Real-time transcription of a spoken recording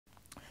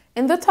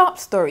In the top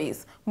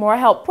stories, more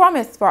help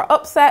promised for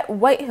upset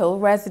White Hill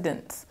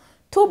residents.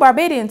 2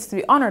 Barbadians to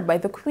be honored by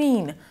the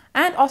Queen,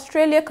 and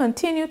Australia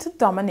continue to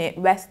dominate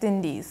West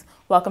Indies.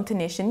 Welcome to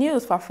Nation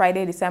News for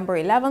Friday,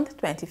 December 11th,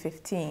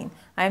 2015.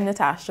 I'm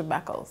Natasha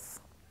Beckles.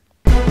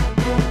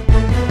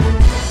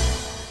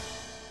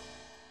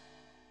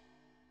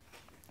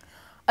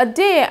 A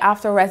day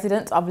after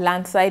residents of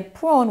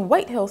landslide-prone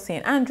White Hill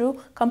St. Andrew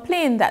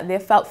complained that they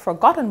felt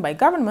forgotten by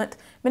government,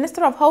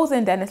 Minister of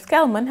Housing Dennis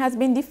Kelman has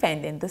been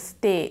defending the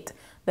state.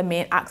 The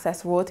main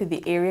access road to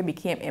the area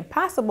became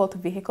impassable to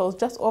vehicles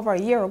just over a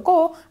year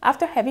ago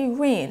after heavy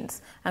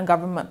rains, and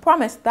government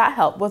promised that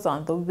help was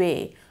on the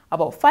way.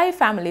 About 5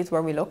 families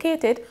were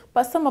relocated,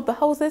 but some of the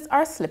houses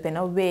are slipping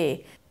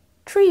away.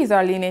 Trees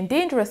are leaning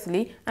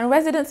dangerously, and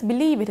residents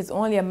believe it is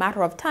only a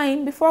matter of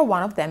time before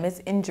one of them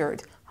is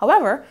injured.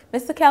 However,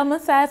 Mr. Kelman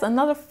says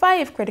another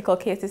 5 critical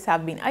cases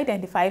have been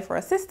identified for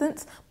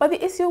assistance, but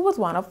the issue was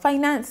one of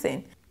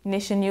financing.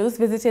 Nation News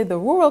visited the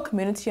rural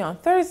community on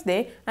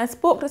Thursday and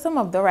spoke to some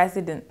of the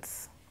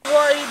residents.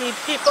 Why the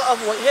people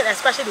of White Hill,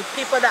 especially the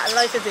people that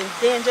life is in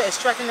danger, is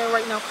threatening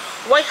right now,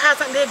 why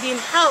hasn't they been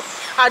helped?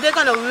 Are they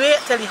going to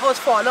wait till the house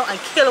fall out and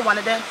kill one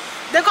of them?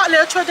 They got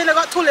little children, they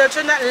got 2 little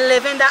children that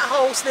live in that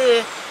house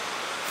there,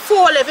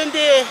 4 living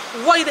there.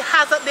 Why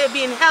hasn't they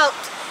been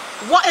helped?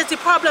 What is the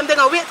problem? They're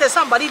going to wait till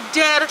somebody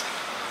dead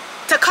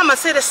to come and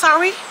say they're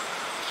sorry?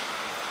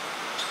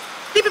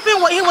 The people in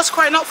White Hill was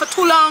crying out for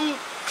too long.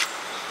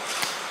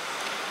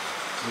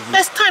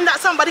 It's time that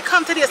somebody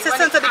come to the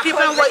assistance of the people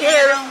in White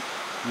Hill.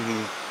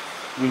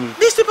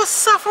 These people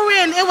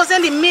suffering. It was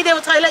in the media,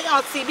 it was highlighted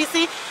on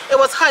CBC, it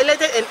was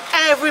highlighted in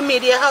every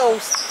media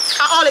house.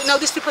 And all it know,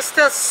 these people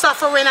still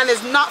suffering, and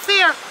it's not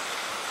fair.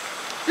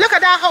 Look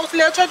at that house,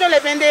 little children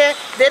living there.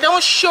 They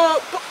don't show,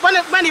 when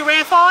the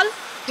rain fall,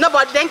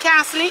 nobody then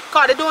can't sleep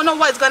because they don't know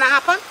what's going to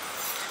happen.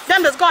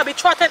 Them just got to be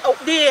trotting out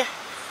there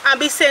and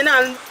be saying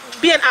and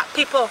being at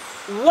people.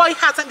 Why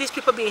hasn't these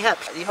people been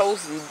helped? The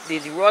house, the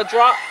road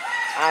drop,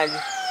 and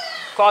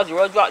because the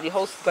road drop, the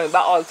house is going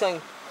back all the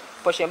time.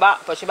 Pushing back,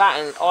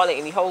 and all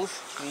in the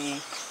house,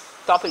 the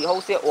top of the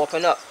house there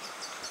open up.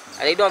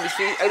 And I don't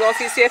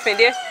feel safe in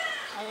there.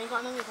 I ain't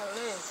got nothing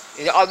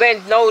to live. I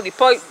went now the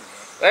pipe,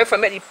 right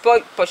from it, the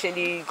pipe pushing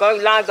the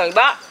line going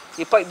back,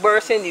 the pipe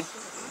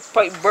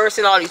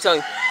bursting all the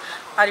time.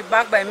 At the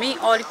back by me,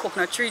 all the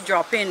coconut tree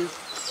dropping.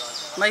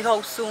 My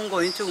house soon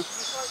going to.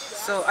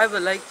 So I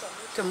would like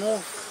to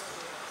move.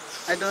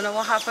 I don't know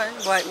what happened,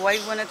 why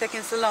it wanna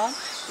taking so long.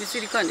 You see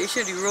the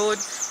condition of the road,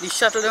 the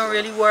shuttle don't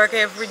really work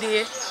every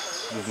day.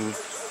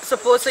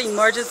 Suppose an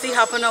emergency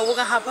happen or what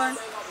can happen,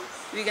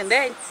 we can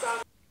die.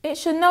 It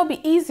should now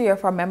be easier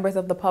for members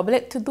of the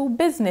public to do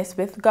business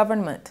with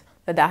government.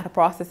 The Data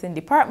Processing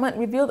Department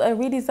revealed a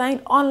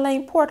redesigned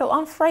online portal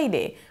on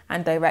Friday,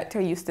 and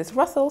Director Eustace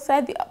Russell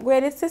said the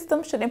upgraded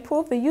system should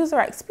improve the user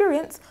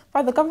experience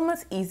for the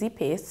government's Easy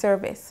Pay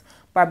service.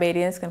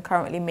 Barbadians can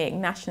currently make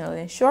national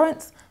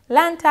insurance,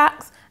 land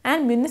tax,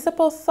 and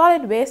municipal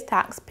solid waste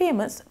tax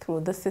payments through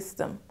the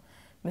system.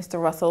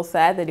 Mr. Russell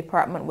said the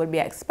department would be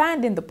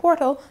expanding the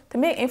portal to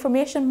make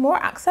information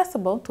more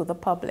accessible to the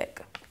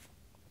public.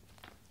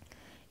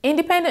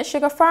 Independent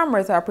sugar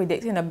farmers are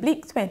predicting a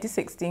bleak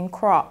 2016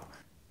 crop.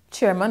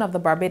 Chairman of the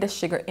Barbados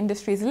Sugar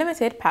Industries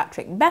Limited,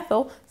 Patrick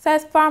Bethel,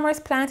 says farmers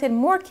planted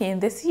more cane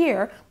this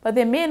year, but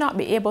they may not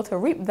be able to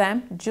reap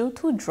them due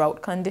to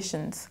drought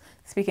conditions.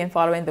 Speaking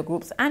following the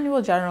group's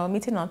annual general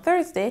meeting on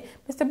Thursday,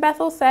 Mr.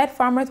 Bethel said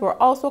farmers were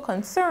also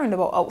concerned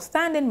about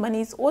outstanding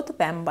monies owed to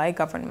them by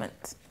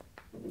government.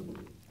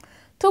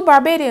 2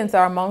 Barbadians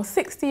are among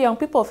 60 young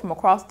people from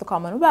across the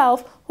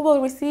Commonwealth who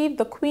will receive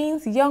the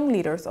Queen's Young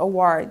Leaders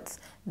Awards.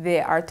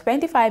 They are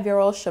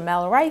 25-year-old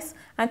Shamel Rice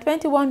and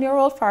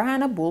 21-year-old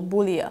Farhana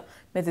Bulbulia.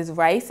 Mrs.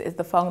 Rice is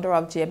the founder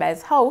of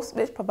Jabez House,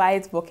 which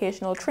provides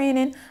vocational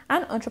training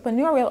and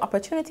entrepreneurial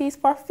opportunities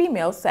for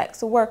female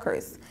sex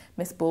workers.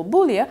 Ms.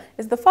 Bulbulia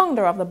is the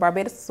founder of the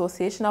Barbados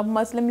Association of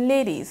Muslim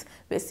Ladies,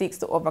 which seeks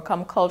to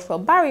overcome cultural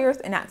barriers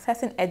in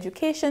accessing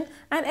education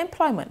and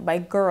employment by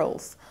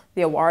girls.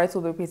 The awards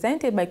will be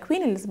presented by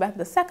Queen Elizabeth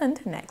II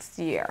next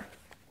year.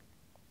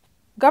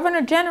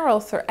 Governor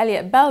General Sir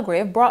Elliot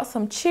Belgrave brought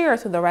some cheer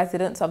to the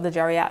residents of the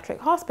geriatric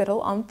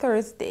hospital on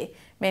Thursday.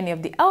 Many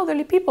of the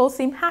elderly people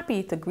seemed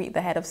happy to greet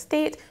the head of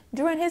state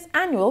during his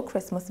annual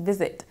Christmas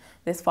visit.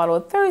 This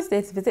followed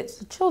Thursday's visit to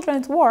the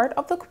children's ward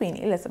of the Queen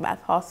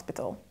Elizabeth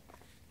Hospital.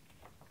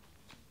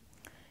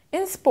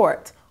 In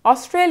sport,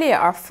 Australia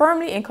are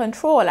firmly in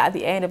control at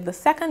the end of the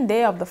second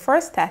day of the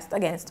first test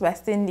against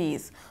West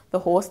Indies. The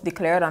hosts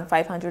declared on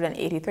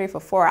 583 for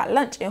 4 at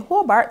lunch in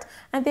Hobart,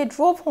 and they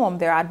drove home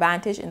their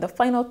advantage in the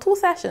final 2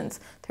 sessions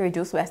to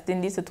reduce West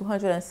Indies to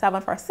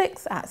 207 for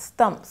 6 at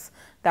stumps.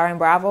 Darren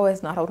Bravo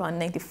is not out on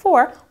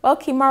 94, while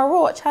Kemar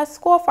Roach has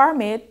scored for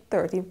made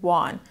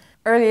 31.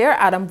 Earlier,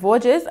 Adam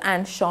Voges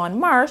and Sean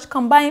Marsh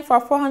combined for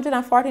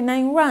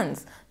 449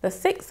 runs, the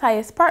 6th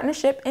highest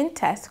partnership in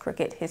Test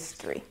cricket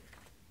history.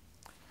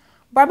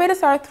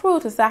 Barbados are through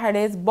to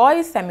Saturday's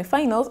boys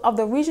semi-finals of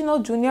the Regional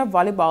Junior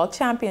Volleyball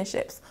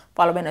Championships.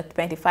 following a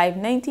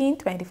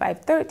 25-19,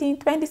 25-13,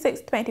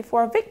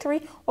 26-24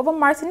 victory over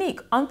Martinique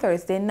on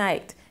Thursday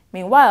night.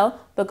 Meanwhile,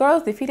 the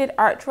girls defeated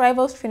arch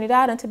rivals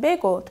Trinidad and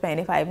Tobago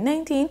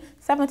 25-19,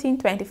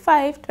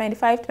 17-25,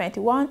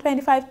 25-21,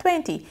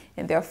 25-20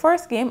 in their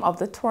first game of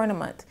the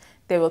tournament.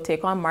 They will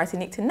take on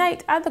Martinique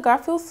tonight at the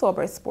Garfield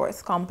Sobers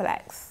Sports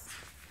Complex.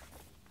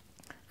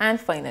 And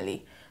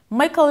finally,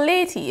 Michael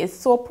Leahy is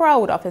so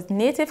proud of his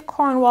native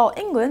Cornwall,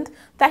 England,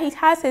 that he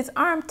has his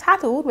arm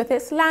tattooed with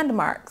its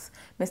landmarks.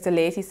 Mr.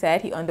 Leahy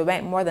said he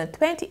underwent more than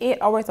 28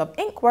 hours of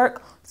ink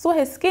work so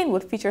his skin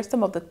would feature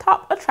some of the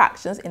top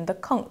attractions in the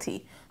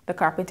county. The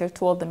carpenter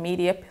told the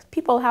media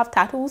people have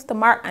tattoos to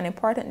mark an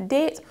important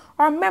date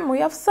or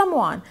memory of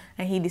someone,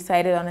 and he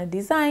decided on a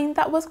design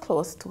that was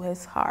close to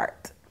his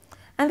heart.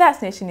 And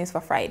that's Nation News for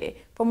Friday.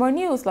 For more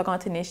news, log on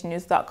to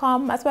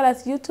nationnews.com as well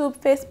as YouTube,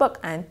 Facebook,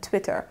 and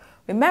Twitter.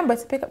 Remember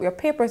to pick up your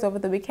papers over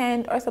the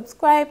weekend or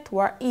subscribe to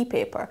our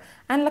e-paper.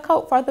 And look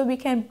out for the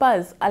weekend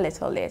buzz a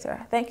little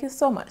later. Thank you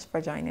so much for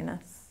joining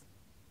us.